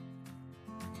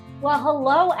Well,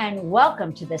 hello and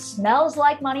welcome to the Smells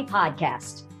Like Money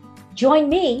podcast. Join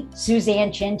me,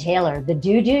 Suzanne Chin Taylor, the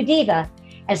Doo-Doo Diva,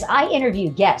 as I interview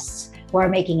guests who are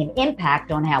making an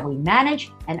impact on how we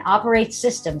manage and operate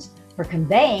systems for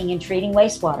conveying and treating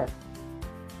wastewater.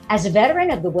 As a veteran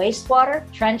of the wastewater,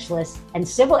 trenchless, and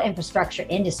civil infrastructure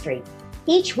industry,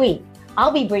 each week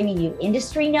I'll be bringing you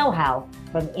industry know-how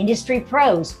from industry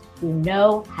pros who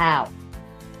know how.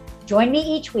 Join me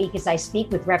each week as I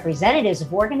speak with representatives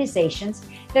of organizations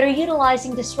that are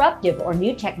utilizing disruptive or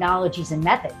new technologies and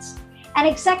methods, and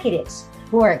executives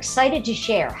who are excited to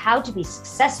share how to be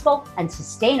successful and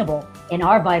sustainable in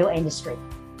our vital industry.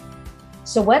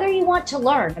 So whether you want to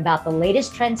learn about the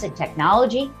latest trends in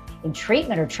technology, in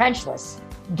treatment or trenchless,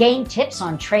 gain tips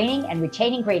on training and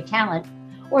retaining great talent,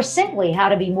 or simply how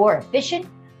to be more efficient,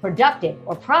 productive,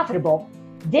 or profitable,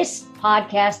 this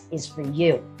podcast is for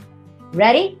you.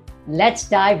 Ready? Let's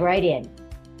dive right in.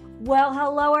 Well,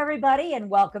 hello, everybody,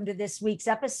 and welcome to this week's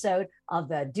episode of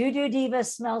the Doo-Doo Diva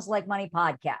Smells Like Money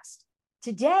podcast.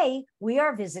 Today, we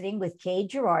are visiting with Cade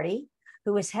Girardi,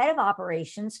 who is head of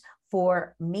operations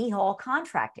for Mehall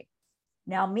Contracting.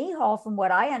 Now, Mehall, from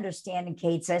what I understand, and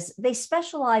Cade says, they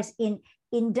specialize in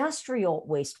industrial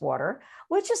wastewater,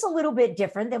 which is a little bit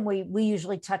different than we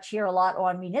usually touch here a lot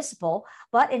on municipal,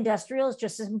 but industrial is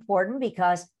just as important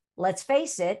because, let's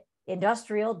face it,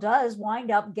 industrial does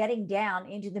wind up getting down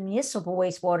into the municipal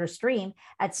wastewater stream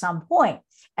at some point.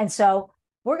 And so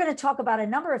we're going to talk about a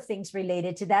number of things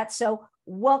related to that. So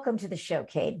welcome to the show,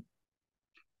 Cade.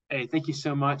 Hey, thank you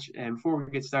so much. And before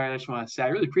we get started, I just want to say I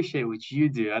really appreciate what you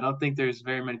do. I don't think there's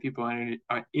very many people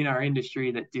in our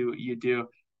industry that do what you do.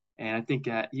 And I think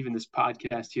even this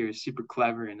podcast here is super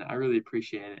clever, and I really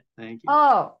appreciate it. Thank you.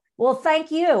 Oh, well, thank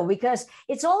you, because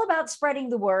it's all about spreading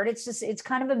the word. It's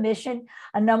kind of a mission.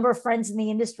 A number of friends in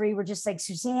the industry were just like,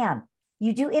 Suzanne,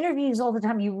 you do interviews all the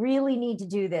time. You really need to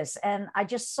do this. And I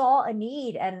just saw a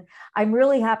need, and I'm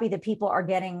really happy that people are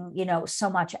getting, so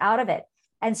much out of it.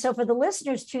 And so for the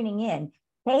listeners tuning in,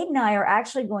 Cade and I are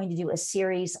actually going to do a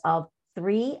series of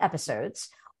 3 episodes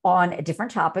on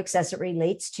different topics as it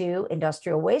relates to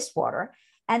industrial wastewater.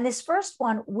 And this first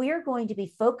one, we're going to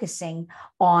be focusing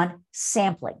on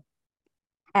sampling.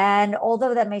 And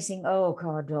although that may seem, oh,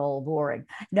 God, dull, boring.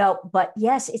 No, but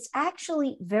yes, it's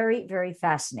actually very, very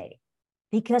fascinating,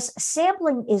 because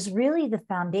sampling is really the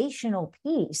foundational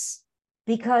piece.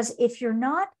 Because if you're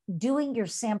not doing your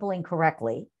sampling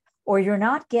correctly, or you're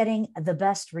not getting the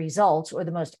best results or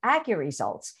the most accurate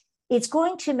results, it's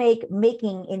going to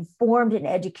making informed and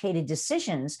educated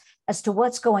decisions as to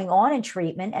what's going on in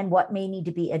treatment and what may need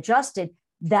to be adjusted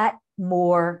that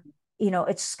more,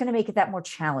 it's going to make it that more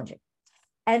challenging.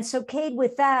 And so, Cade,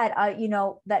 with that,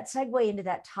 that segue into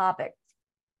that topic,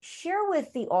 share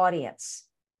with the audience,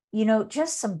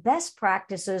 just some best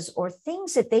practices or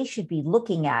things that they should be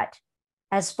looking at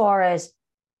as far as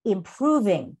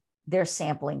improving their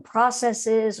sampling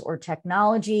processes or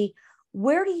technology.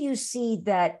 Where do you see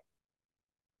that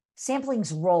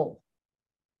sampling's role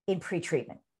in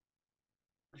pretreatment?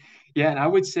 Yeah, and I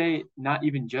would say not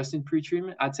even just in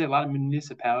pretreatment. I'd say a lot of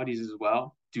municipalities as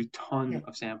well do tons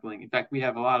of sampling. In fact, we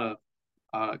have a lot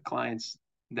of clients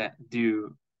that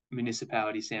do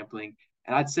municipality sampling,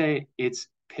 and I'd say it's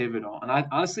pivotal. And I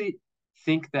honestly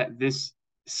think that this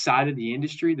side of the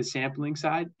industry, the sampling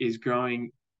side, is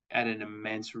growing at an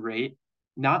immense rate,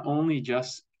 not only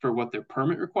just for what their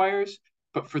permit requires,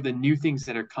 but for the new things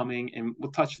that are coming. And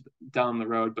we'll touch down the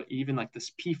road, but even like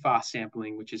this PFAS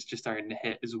sampling, which is just starting to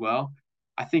hit as well.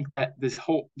 I think that this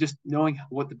whole, just knowing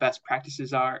what the best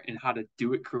practices are and how to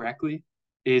do it correctly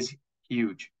is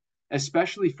huge,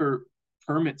 especially for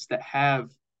permits that have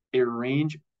a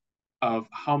range of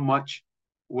how much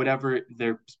whatever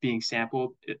they're being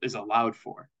sampled is allowed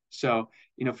for. So,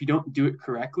 if you don't do it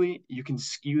correctly, you can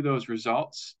skew those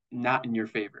results not in your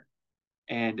favor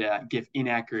and give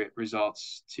inaccurate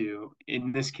results to,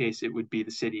 in this case, it would be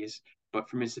the cities, but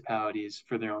for municipalities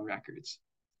for their own records.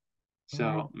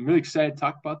 So I'm really excited to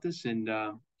talk about this, and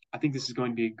I think this is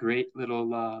going to be a great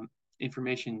little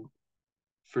information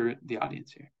for the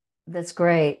audience here. That's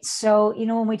great. So,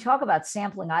 when we talk about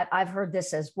sampling, I've heard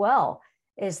this as well,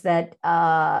 is that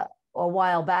a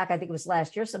while back, I think it was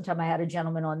last year, sometime I had a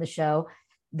gentleman on the show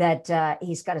that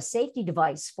he's got a safety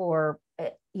device for,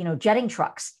 jetting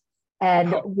trucks.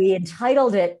 And we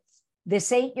entitled it, "This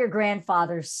Ain't Your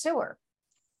Grandfather's Sewer."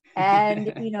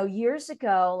 And, years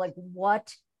ago, like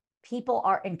what people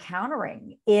are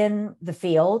encountering in the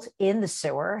field, in the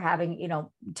sewer, having,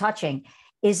 touching,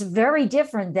 is very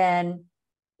different than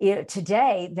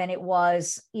today than it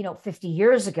was, 50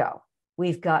 years ago.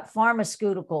 we've got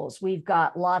pharmaceuticals, we've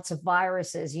got lots of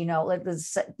viruses,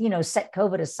 set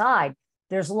COVID aside,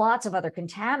 there's lots of other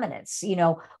contaminants,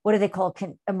 what do they call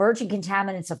emerging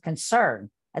contaminants of concern?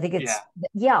 I think it's,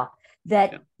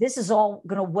 that this is all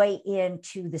going to weigh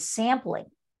into the sampling.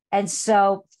 And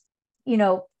so,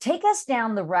 take us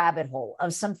down the rabbit hole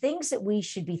of some things that we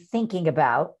should be thinking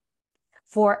about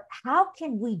for how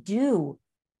can we do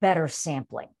better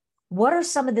sampling? What are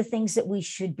some of the things that we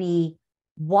should be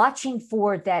watching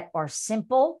for that are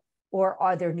simple, or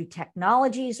are there new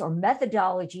technologies or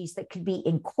methodologies that could be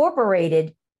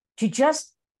incorporated to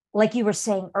just, like you were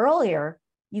saying earlier,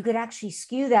 you could actually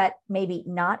skew that maybe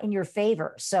not in your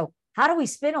favor. So how do we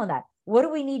spin on that? What do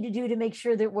we need to do to make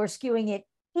sure that we're skewing it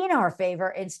in our favor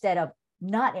instead of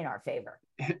not in our favor?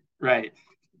 Right.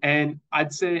 And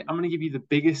I'd say I'm going to give you the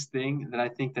biggest thing that I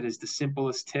think that is the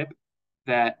simplest tip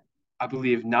that I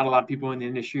believe not a lot of people in the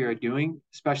industry are doing,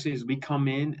 especially as we come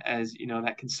in as,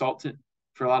 that consultant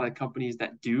for a lot of companies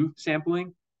that do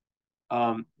sampling.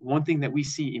 One thing that we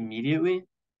see immediately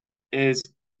is,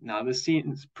 now this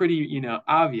seems pretty,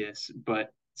 obvious,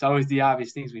 but it's always the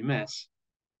obvious things we miss,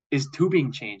 is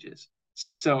tubing changes.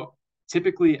 So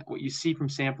typically what you see from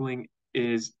sampling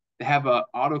is they have a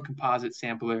auto composite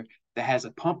sampler that has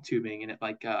a pump tubing, and it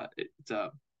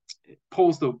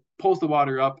pulls the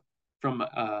water up from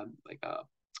like a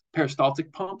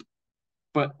peristaltic pump.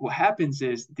 But what happens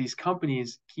is these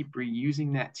companies keep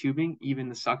reusing that tubing, even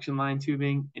the suction line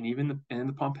tubing and even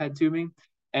the pump head tubing.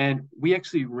 And we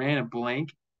actually ran a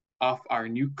blank off our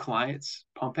new clients'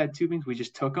 pump head tubings. We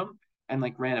just took them and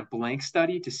ran a blank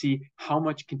study to see how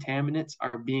much contaminants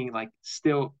are being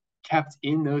still kept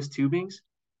in those tubings.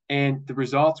 And the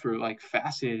results were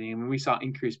fascinating. I mean, we saw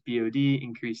increased BOD,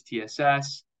 increased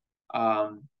TSS,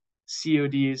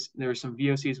 CODs. There were some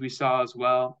VOCs we saw as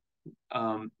well.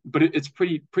 But it's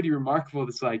pretty remarkable.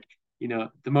 It's the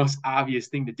most obvious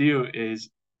thing to do is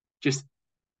just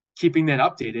keeping that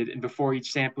updated, and before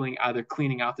each sampling, either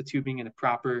cleaning out the tubing in a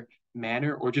proper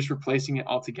manner or just replacing it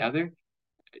altogether.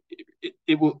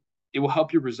 It will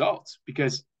help your results,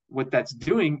 because what that's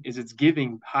doing is it's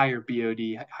giving higher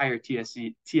BOD, higher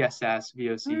TSS,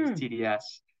 VOCs, TDS,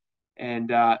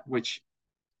 and which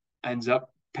ends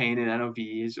up paying in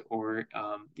NOVs or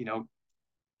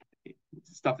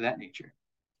stuff of that nature.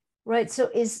 Right. So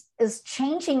is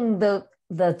changing the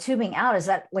tubing out, is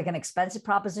that an expensive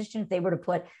proposition if they were to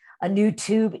put a new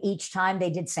tube each time they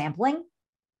did sampling?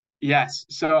 Yes.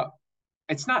 So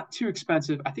it's not too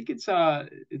expensive. I think it's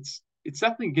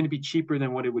definitely going to be cheaper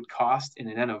than what it would cost in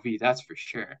an NOV. That's for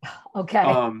sure. Okay.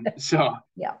 So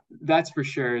yeah, that's for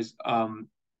sure.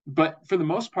 But for the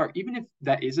most part, even if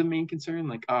that is a main concern,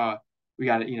 we got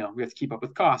to, we have to keep up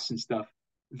with costs and stuff.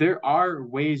 There are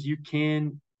ways you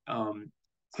can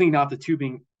clean out the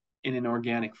tubing in an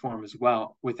organic form as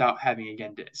well, without having,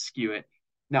 again, to skew it.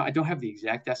 Now, I don't have the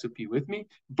exact SOP with me,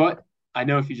 but I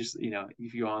know if you just,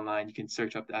 if you go online, you can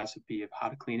search up the SOP of how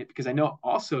to clean it, because I know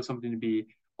also something to be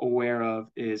aware of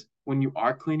is when you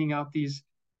are cleaning out these,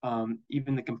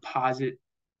 even the composite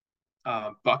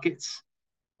buckets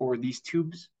or these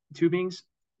tubings,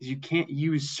 you can't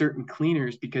use certain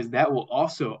cleaners, because that will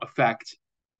also affect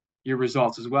your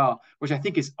results as well, which I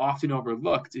think is often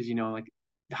overlooked. Is the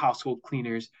household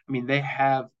cleaners, I mean, they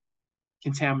have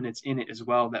contaminants in it as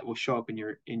well that will show up in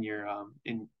your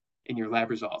lab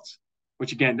results,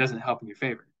 which again doesn't help in your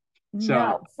favor. So,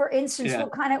 no. For instance,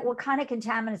 what kind of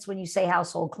contaminants, when you say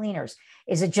household cleaners,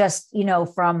 is it just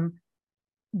from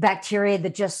bacteria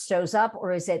that just shows up,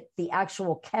 or is it the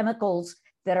actual chemicals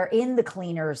that are in the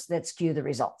cleaners that skew the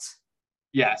results?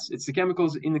 Yes, it's the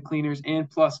chemicals in the cleaners, and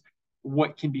plus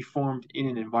what can be formed in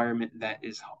an environment that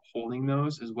is holding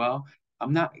those as well.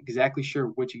 I'm not exactly sure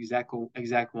which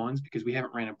exact ones, because we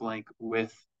haven't ran a blank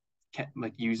with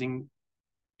using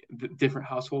the different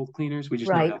household cleaners. We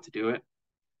just know not to do it.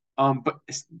 But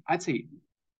I'd say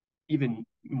even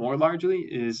more largely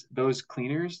is those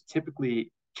cleaners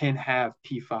typically can have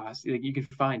PFAS. You can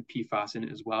find PFAS in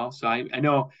it as well. So I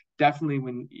know definitely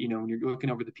when you're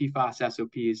looking over the PFAS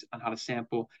SOPs on how to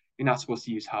sample, you're not supposed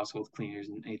to use household cleaners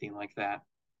and anything like that.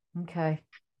 Okay.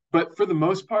 But for the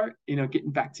most part,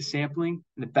 getting back to sampling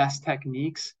and the best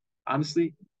techniques,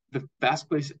 honestly, the best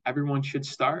place everyone should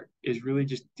start is really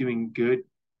just doing good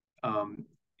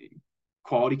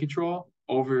quality control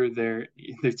over their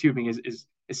tubing, is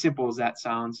as simple as that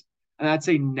sounds. And I'd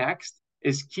say next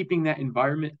is keeping that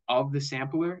environment of the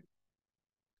sampler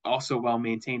also well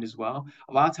maintained as well.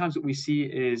 A lot of times what we see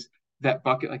is that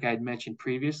bucket, like I had mentioned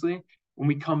previously, when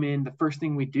we come in, the first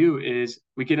thing we do is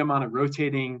we get them on a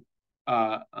rotating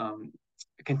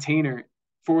container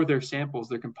for their samples,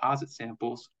 their composite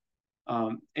samples.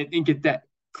 and get that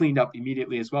cleaned up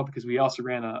immediately as well, because we also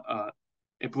ran a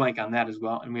blank on that as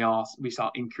well, and we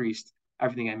saw increased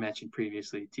everything I mentioned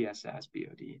previously, TSS,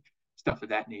 BOD, stuff of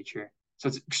that nature. So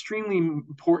it's extremely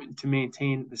important to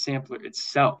maintain the sampler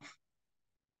itself,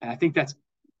 and I think that's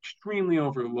extremely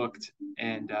overlooked,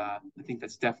 and I think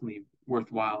that's definitely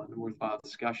worthwhile and a worthwhile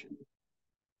discussion.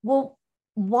 Well,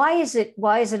 why is it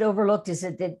overlooked? Is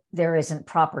it that there isn't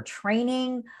proper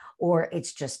training, or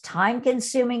it's just time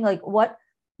consuming? Like what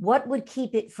would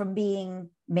keep it from being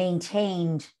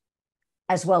maintained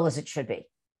as well as it should be?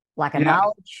 Lack of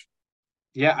knowledge?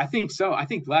 Yeah, I think so. I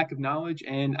think lack of knowledge,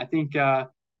 and I think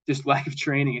just lack of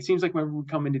training. It seems like when we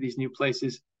come into these new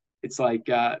places, it's like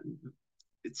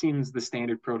it seems the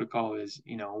standard protocol is,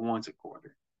 once a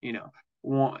quarter,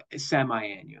 one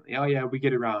semi-annually. Oh yeah, we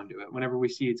get around to it. Whenever we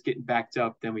see it's getting backed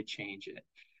up, then we change it.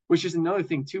 Which is another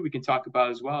thing too we can talk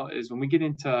about as well, is when we get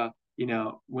into,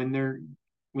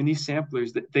 when these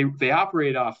samplers, that they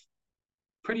operate off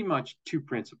pretty much two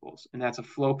principles, and that's a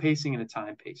flow pacing and a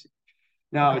time pacing.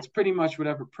 Now, it's pretty much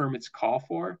whatever permits call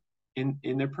for in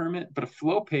their permit, but a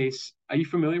flow pace, are you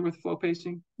familiar with flow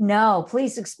pacing? No,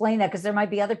 please explain that, because there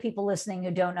might be other people listening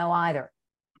who don't know either.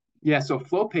 Yeah, so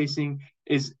flow pacing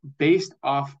is based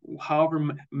off however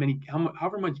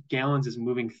much gallons is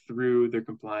moving through their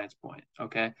compliance point.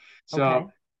 Okay. So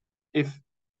if,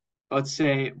 let's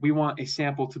say, we want a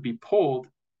sample to be pulled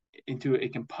into a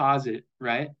composite,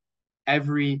 right?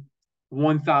 Every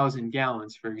 1,000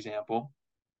 gallons, for example,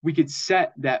 we could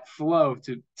set that flow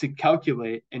to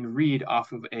calculate and read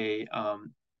off of a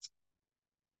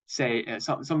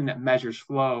something that measures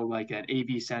flow, like an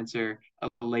AV sensor, a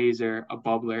laser, a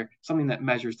bubbler, something that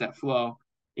measures that flow,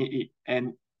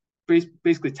 and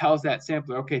basically tells that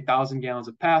sampler, okay, 1,000 gallons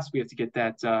have passed, we have to get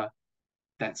that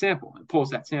sample, and pulls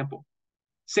that sample.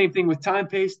 Same thing with time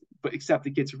paced, but except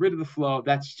it gets rid of the flow.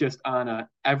 That's just on a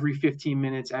every 15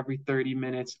 minutes, every 30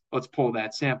 minutes, let's pull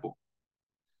that sample.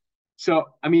 So,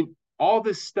 I mean, all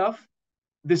this stuff,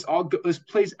 this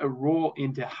plays a role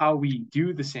into how we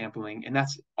do the sampling, and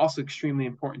that's also extremely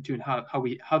important too, and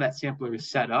how that sampler is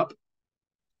set up.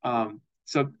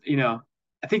 So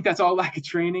I think that's all lack of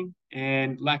training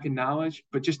and lack of knowledge,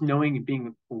 but just knowing and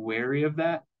being wary of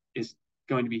that is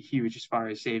going to be huge as far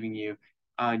as saving you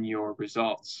on your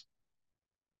results.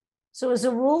 So, as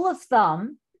a rule of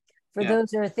thumb, for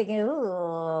those who are thinking,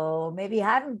 oh, maybe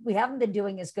we haven't been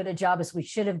doing as good a job as we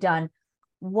should have done,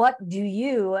 what do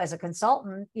you, as a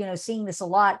consultant, seeing this a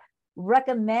lot,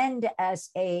 recommend as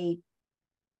a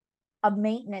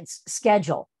maintenance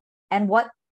schedule, and what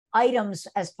items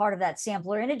as part of that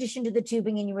sampler, in addition to the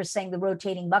tubing, and you were saying the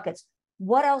rotating buckets,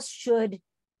 what else should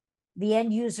the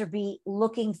end user be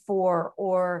looking for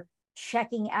or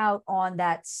checking out on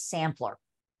that sampler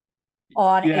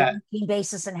on a routine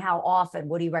basis, and how often?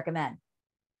 What do you recommend?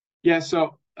 Yeah,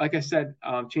 so like I said,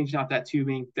 changing out that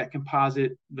tubing, that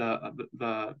composite,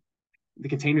 the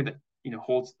container that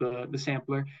holds the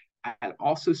sampler. I'd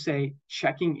also say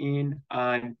checking in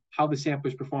on how the sampler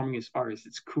is performing as far as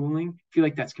its cooling. I feel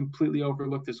like that's completely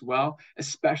overlooked as well,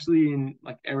 especially in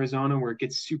like Arizona where it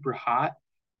gets super hot.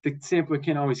 The sampler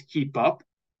can't always keep up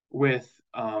with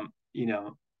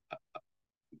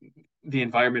the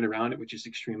environment around it, which is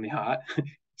extremely hot.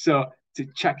 So to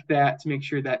check that, to make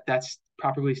sure that that's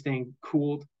properly staying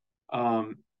cooled,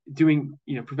 doing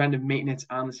preventive maintenance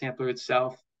on the sampler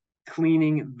itself,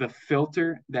 cleaning the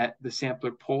filter that the sampler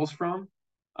pulls from.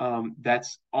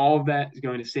 That's all of that is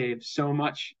going to save so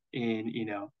much in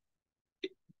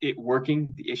it working,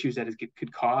 the issues that it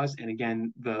could cause, and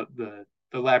again the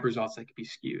lab results that could be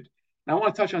skewed. Now, I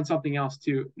want to touch on something else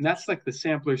too, and that's like the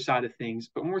sampler side of things.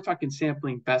 But when we're talking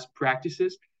sampling best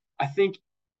practices, I think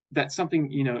that's something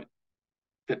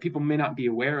that people may not be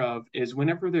aware of is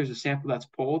whenever there's a sample that's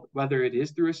pulled, whether it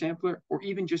is through a sampler or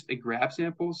even just a grab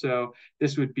sample. So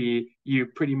this would be you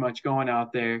pretty much going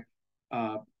out there,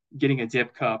 getting a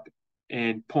dip cup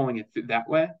and pulling it through that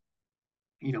way,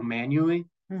 manually,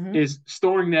 is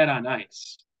storing that on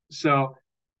ice. So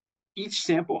each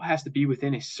sample has to be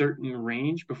within a certain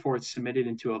range before it's submitted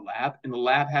into a lab, and the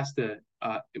lab has to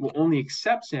it will only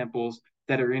accept samples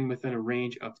that are within a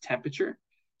range of temperature.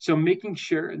 So making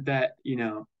sure that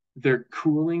they're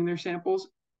cooling their samples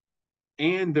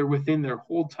and they're within their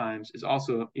hold times is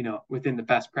also within the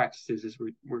best practices, as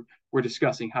we're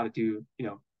discussing how to do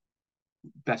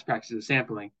best practices of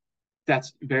sampling.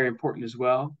 That's very important as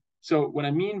well. So what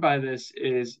I mean by this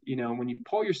is, when you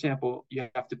pull your sample, you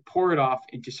have to pour it off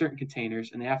into certain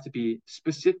containers, and they have to be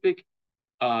specific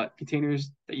containers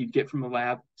that you get from the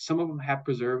lab. Some of them have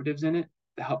preservatives in it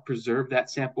to help preserve that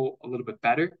sample a little bit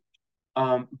better.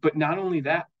 But not only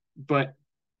that, but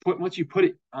once you put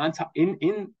it on top in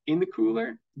the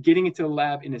cooler, getting it to the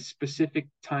lab in a specific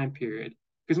time period.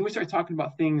 Because when we start talking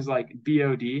about things like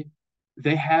BOD,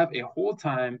 they have a hold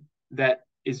time that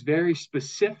is very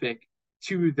specific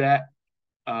to that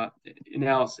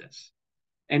analysis.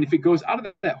 And if it goes out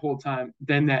of that hold time,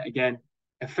 then that again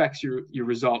affects your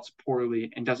results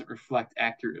poorly and doesn't reflect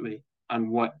accurately on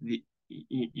what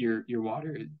your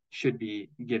water should be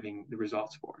giving the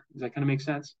results for. Does that kind of make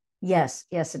sense? Yes,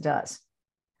 yes, it does.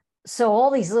 So all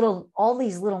these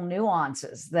little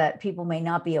nuances that people may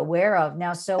not be aware of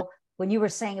now. So when you were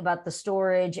saying about the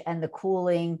storage and the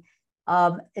cooling,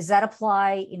 does that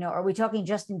apply? Are we talking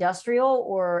just industrial,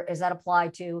 or does that apply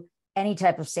to any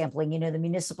type of sampling? The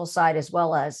municipal side as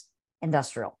well as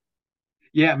industrial.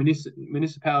 Yeah,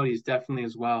 municipalities definitely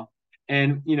as well.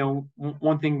 And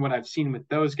one thing what I've seen with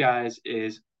those guys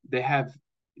is they have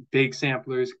big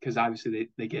samplers because obviously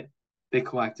they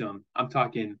collect them. I'm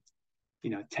talking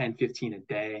 10, 15 a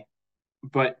day.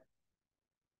 But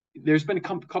there's been a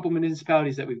couple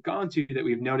municipalities that we've gone to that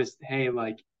we've noticed, hey,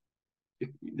 like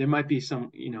there might be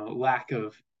some, lack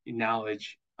of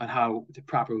knowledge on how to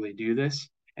properly do this.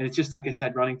 And it's just, like I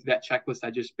said, running through that checklist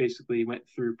I just basically went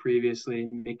through previously,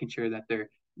 making sure that they're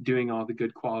doing all the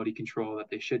good quality control that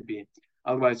they should be.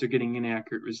 Otherwise, they're getting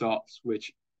inaccurate results,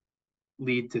 which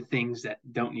lead to things that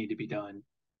don't need to be done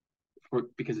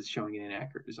because it's showing an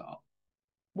inaccurate result.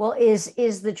 Well,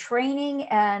 is the training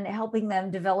and helping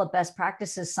them develop best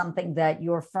practices something that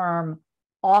your firm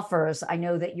offers? I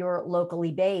know that you're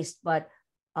locally based, but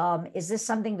is this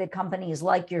something that companies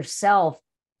like yourself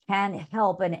can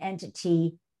help an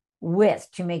entity with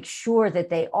to make sure that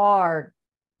they are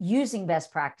using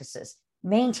best practices,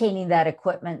 maintaining that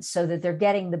equipment so that they're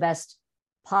getting the best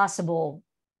possible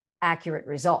accurate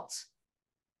results?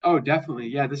 Oh, definitely.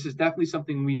 Yeah, this is definitely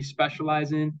something we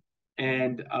specialize in.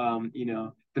 And,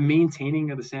 the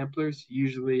maintaining of the samplers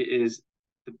usually is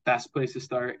the best place to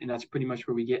start. And that's pretty much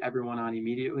where we get everyone on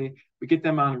immediately. We get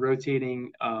them on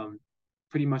rotating,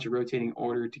 pretty much a rotating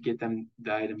order to get them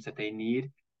the items that they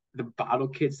need, the bottle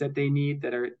kits that they need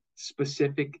that are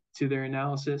specific to their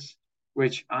analysis,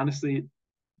 which honestly,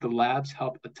 the labs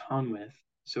help a ton with.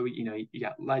 So, you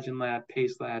got Legend Lab,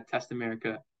 Pace Lab, Test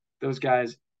America. Those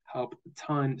guys help a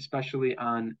ton, especially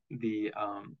on the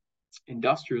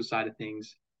industrial side of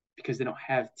things, because they don't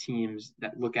have teams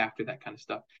that look after that kind of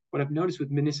stuff. What I've noticed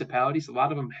with municipalities, a lot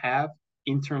of them have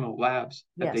internal labs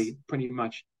that they pretty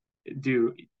much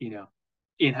do,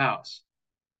 in-house.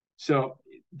 So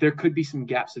there could be some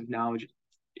gaps of knowledge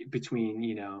between,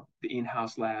 the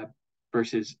in-house lab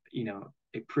versus,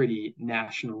 a pretty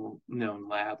national known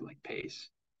lab like Pace.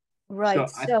 Right.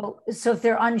 So if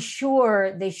they're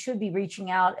unsure, they should be reaching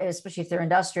out, especially if they're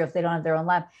industrial, if they don't have their own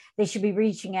lab, they should be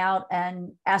reaching out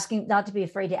and asking, not to be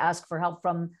afraid to ask for help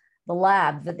from the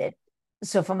lab.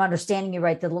 So if I'm understanding you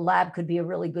right, the lab could be a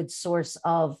really good source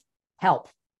of help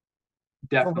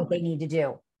for what they need to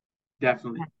do.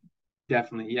 Definitely.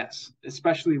 Definitely. Yes.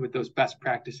 Especially with those best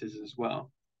practices as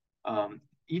well.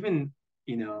 Even,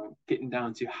 getting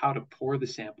down to how to pour the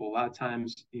sample. A lot of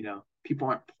times, people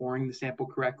aren't pouring the sample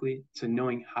correctly. So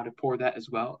knowing how to pour that as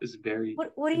well is very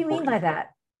What do you mean by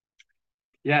that?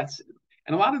 Yes.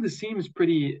 And a lot of this seems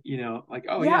pretty, like,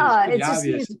 oh yeah, it's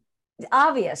obvious.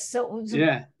 Obvious. So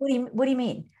yeah. What do you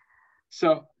mean?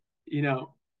 So,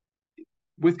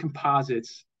 with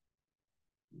composites,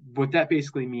 what that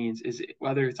basically means is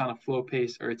whether it's on a flow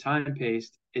paste or a time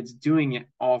paste, it's doing it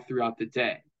all throughout the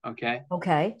day. Okay.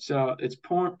 Okay. So it's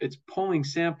pulling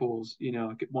samples,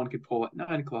 one could pull at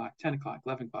 9 o'clock, 10 o'clock,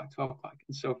 11 o'clock, 12 o'clock,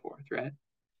 and so forth, right?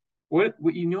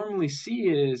 What you normally see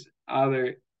is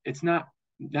either it's not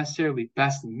necessarily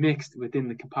best mixed within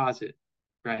the composite,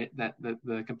 right? That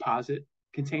the composite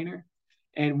container.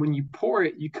 And when you pour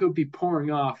it, you could be pouring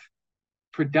off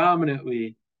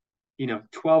predominantly,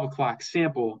 12 o'clock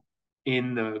sample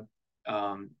in the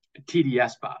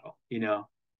TDS bottle,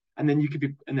 and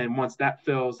then once that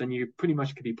fills, then you pretty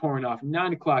much could be pouring off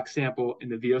 9 o'clock sample in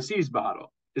the VOC's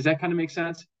bottle. Does that kind of make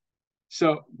sense?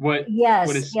 So what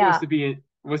is supposed to be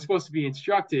what's supposed to be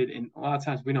instructed, and a lot of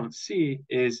times we don't see,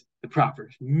 is the proper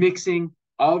mixing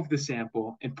of the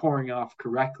sample and pouring off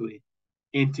correctly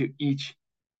into each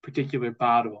particular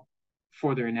bottle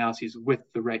for their analyses with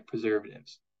the right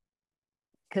preservatives.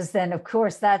 Because then, of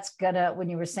course, that's gonna, when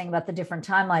you were saying about the different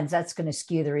timelines, that's going to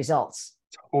skew the results.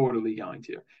 Totally going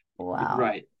to. Wow.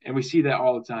 Right. And we see that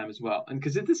all the time as well. And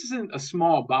because this isn't a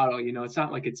small bottle, it's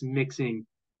not like it's mixing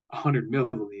 100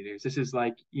 milliliters. This is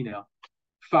like,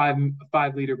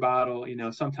 5-liter bottle,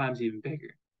 sometimes even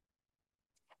bigger.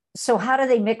 So how do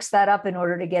they mix that up in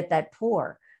order to get that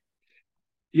pour?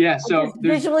 Yeah. So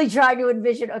visually trying to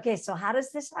envision, okay, so how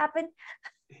does this happen?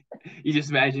 You just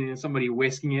imagine somebody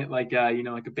whisking it like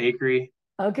like a bakery.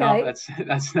 No, Okay.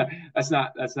 that's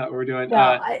not what we're doing. No,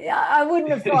 I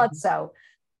wouldn't have thought so.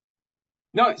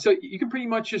 No, so you can pretty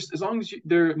much just, as long as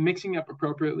they're mixing up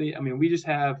appropriately. I mean, we just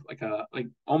have like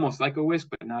almost like a whisk,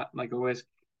 but not like a whisk,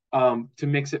 to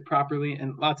mix it properly.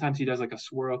 And a lot of times he does like a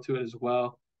swirl to it as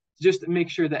well, just to make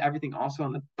sure that everything also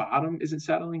on the bottom isn't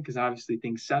settling, because obviously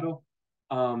things settle.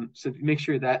 So make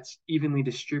sure that's evenly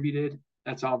distributed.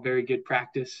 That's all very good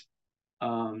practice.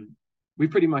 We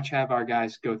pretty much have our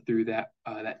guys go through that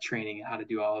training and how to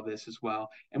do all of this as well,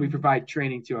 and we provide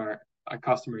training to our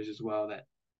customers as well, that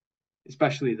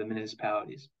especially the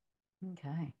municipalities.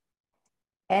 Okay.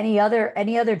 Any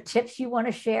other tips you want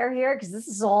to share here? Because this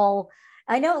is all,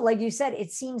 I know, like you said,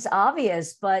 it seems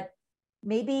obvious, but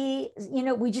maybe,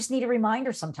 we just need a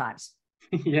reminder sometimes.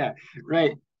 Yeah,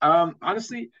 right.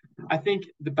 Honestly, I think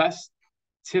the best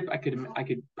tip I could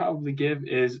probably give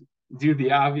is do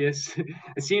the obvious.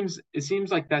 It seems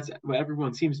like that's what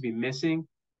everyone seems to be missing.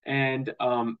 And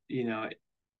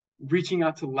reaching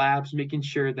out to labs, making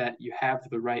sure that you have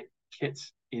the right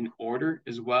kits in order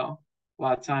as well. A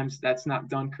lot of times that's not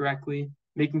done correctly.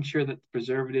 Making sure that the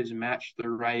preservatives match the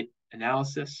right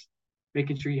analysis,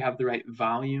 making sure you have the right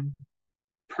volume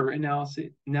per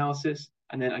analysis.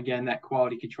 And then again, that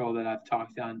quality control that I've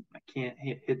talked on, I can't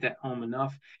hit that home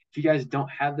enough. If you guys don't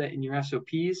have that in your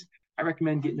SOPs, I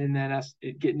recommend getting in there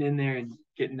and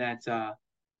getting that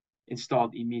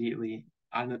installed immediately.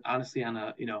 Honestly, on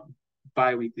a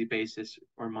bi-weekly basis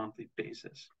or monthly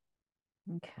basis.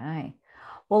 Okay.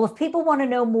 Well, if people want to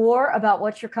know more about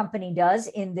what your company does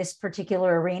in this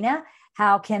particular arena,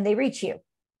 how can they reach you?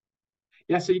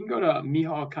 Yeah, so you can go to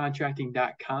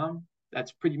mihalcontracting.com.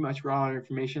 That's pretty much where all our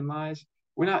information lies.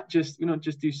 We don't just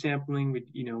do sampling. We're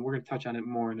going to touch on it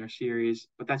more in our series,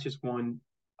 but that's just one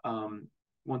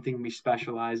thing we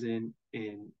specialize in.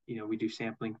 We do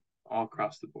sampling all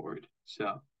across the board.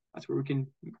 So that's where you can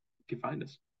find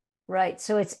us. Right.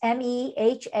 So it's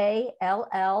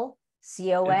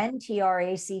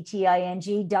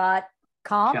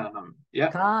MEHALLCONTRACTING.com. Yeah.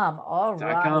 All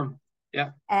right. .com.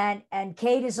 Yeah. And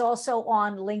Cade is also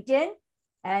on LinkedIn.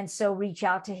 And so reach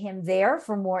out to him there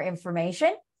for more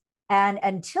information. And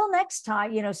until next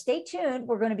time, stay tuned.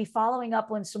 We're going to be following up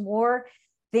on some more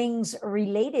things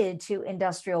related to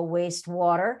industrial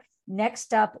wastewater.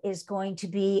 Next up is going to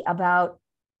be about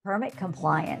permit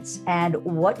compliance and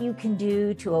what you can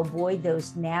do to avoid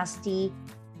those nasty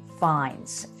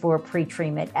fines for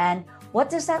pretreatment. And what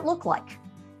does that look like?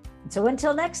 So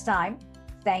until next time,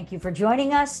 thank you for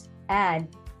joining us and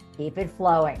keep it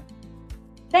flowing.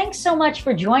 Thanks so much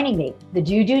for joining me, the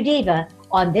Doo-Doo Diva,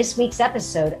 on this week's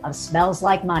episode of Smells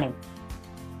Like Money.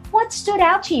 What stood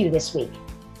out to you this week?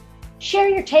 Share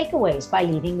your takeaways by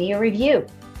leaving me a review.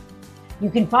 You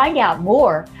can find out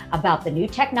more about the new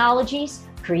technologies,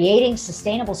 creating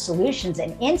sustainable solutions,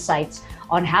 and insights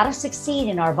on how to succeed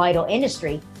in our vital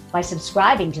industry by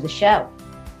subscribing to the show.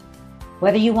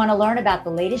 Whether you want to learn about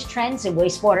the latest trends in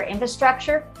wastewater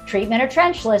infrastructure, treatment, or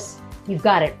trenchless, you've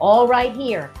got it all right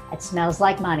here at Smells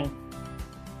Like Money.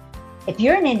 If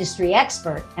you're an industry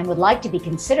expert and would like to be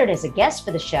considered as a guest for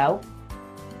the show,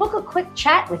 book a quick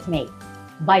chat with me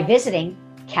by visiting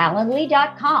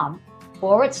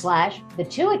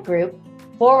calendly.com/the2it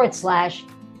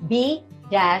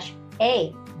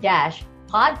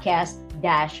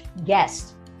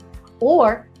group/B-A-podcast-guest,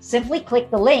 or simply click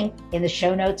the link in the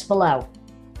show notes below.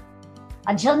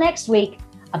 Until next week,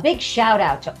 a big shout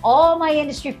out to all my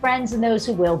industry friends and those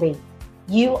who will be.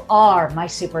 You are my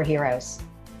superheroes.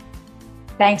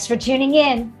 Thanks for tuning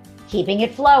in, keeping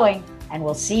it flowing, and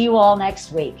we'll see you all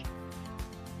next week.